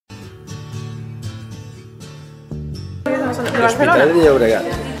Barcelona?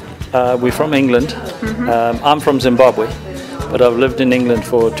 We're from England. I'm from Zimbabwe, but I've lived in England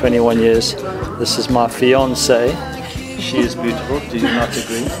for 21 years. This is my fiancée. She is beautiful. Do you not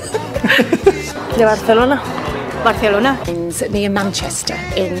agree? De Barcelona. Barcelona. Near Manchester,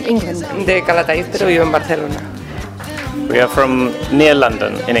 in England. De Calatayud, pero vivo en Barcelona. We are from near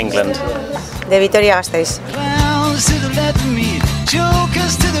London, in England. De Vitoria-Gasteiz.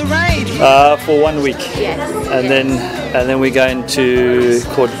 For 1 week. Yes. And then we're going to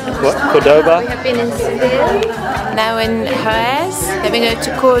Cordoba. We have been in Seville, now in Jerez, then we go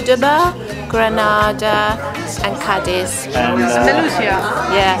to Cordoba, Granada and Cádiz. Andalucía.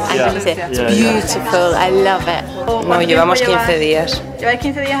 Yeah, Andalusia. It's beautiful, I love it. No, llevamos 15 días. ¿Lleváis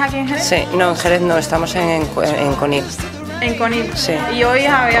 15 días aquí en Jerez? Sí, no, en Jerez no, estamos en Conil. En Conil. Sí. Y hoy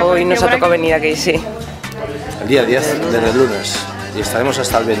había... Hoy nos ha tocado venir aquí, sí. El día 10, desde el lunes, y estaremos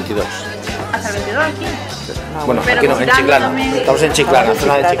hasta el 22. ¿Hasta el 22 aquí? Bueno, pero aquí no, en Chiclana. también... Estamos en Chiclana,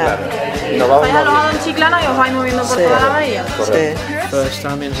 zona de Chiclana. Nos vamos ¿Estáis alojados en Chiclana y os vais moviendo por toda la bahía? Correcto. First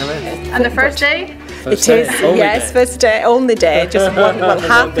time in Jerez. And the first day? First It is, day, only yes, day. first day, only day, just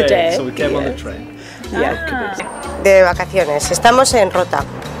half the day. So we came on the train. Yeah. De vacaciones. Estamos en Rota.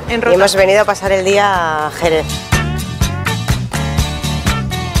 En Y Rota. hemos venido a pasar el día a Jerez.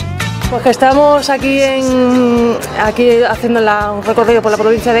 Pues que estamos aquí haciendo un recorrido por la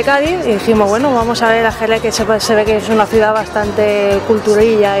provincia de Cádiz y dijimos, bueno, vamos a ver a Jerez, que se ve que es una ciudad bastante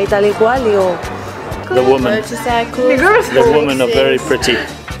culturilla y tal y cual. Digo, The women. The women are very pretty.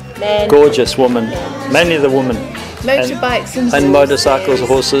 Gorgeous women. Mainly the women. Motorbikes And motorcycles,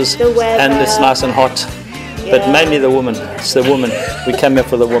 horses, The weather. and it's nice and hot. But mainly the women. It's the women. We came here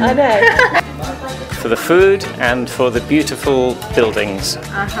for the women. For the food and for the beautiful buildings.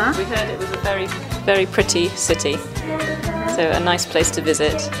 We heard it was a very, very pretty city, so a nice place to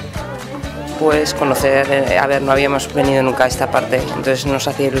visit. pues conocer, a ver, no habíamos venido nunca a esta parte, entonces nos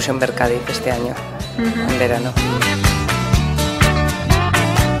hacía ilusión ver Cádiz este año, en verano.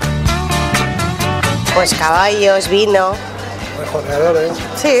 Pues caballos, vino. Mejoradores.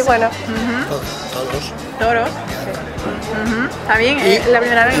 Sí, bueno. Todos. Toros. Está bien, la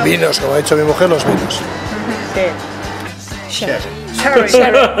primera vez. Y vinos, como ha dicho mi mujer, los vinos. Sherry.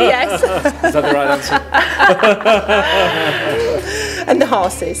 Yes. Is that the right answer? And the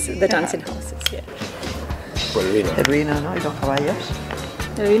horses, the dancing horses, yeah. Pues el vino. El vino, ¿no? Y los caballos.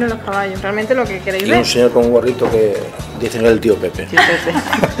 El vino y los caballos, realmente lo que queréis Y ver. un señor con un gorrito que dicen el tío Pepe. Tío Pepe.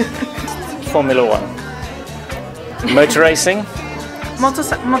 Formula One. Motor racing.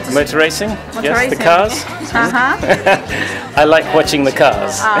 Motor racing. Yes, the cars. I like watching the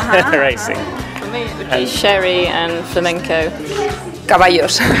cars racing. For me, it would be sherry and flamenco.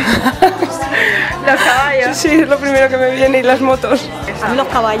 Caballos. Los caballos. Sí, es lo primero que me viene, y las motos. Los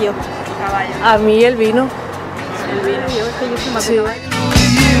caballos. A mí el vino. El vino, yo es que yo soy más de caballo.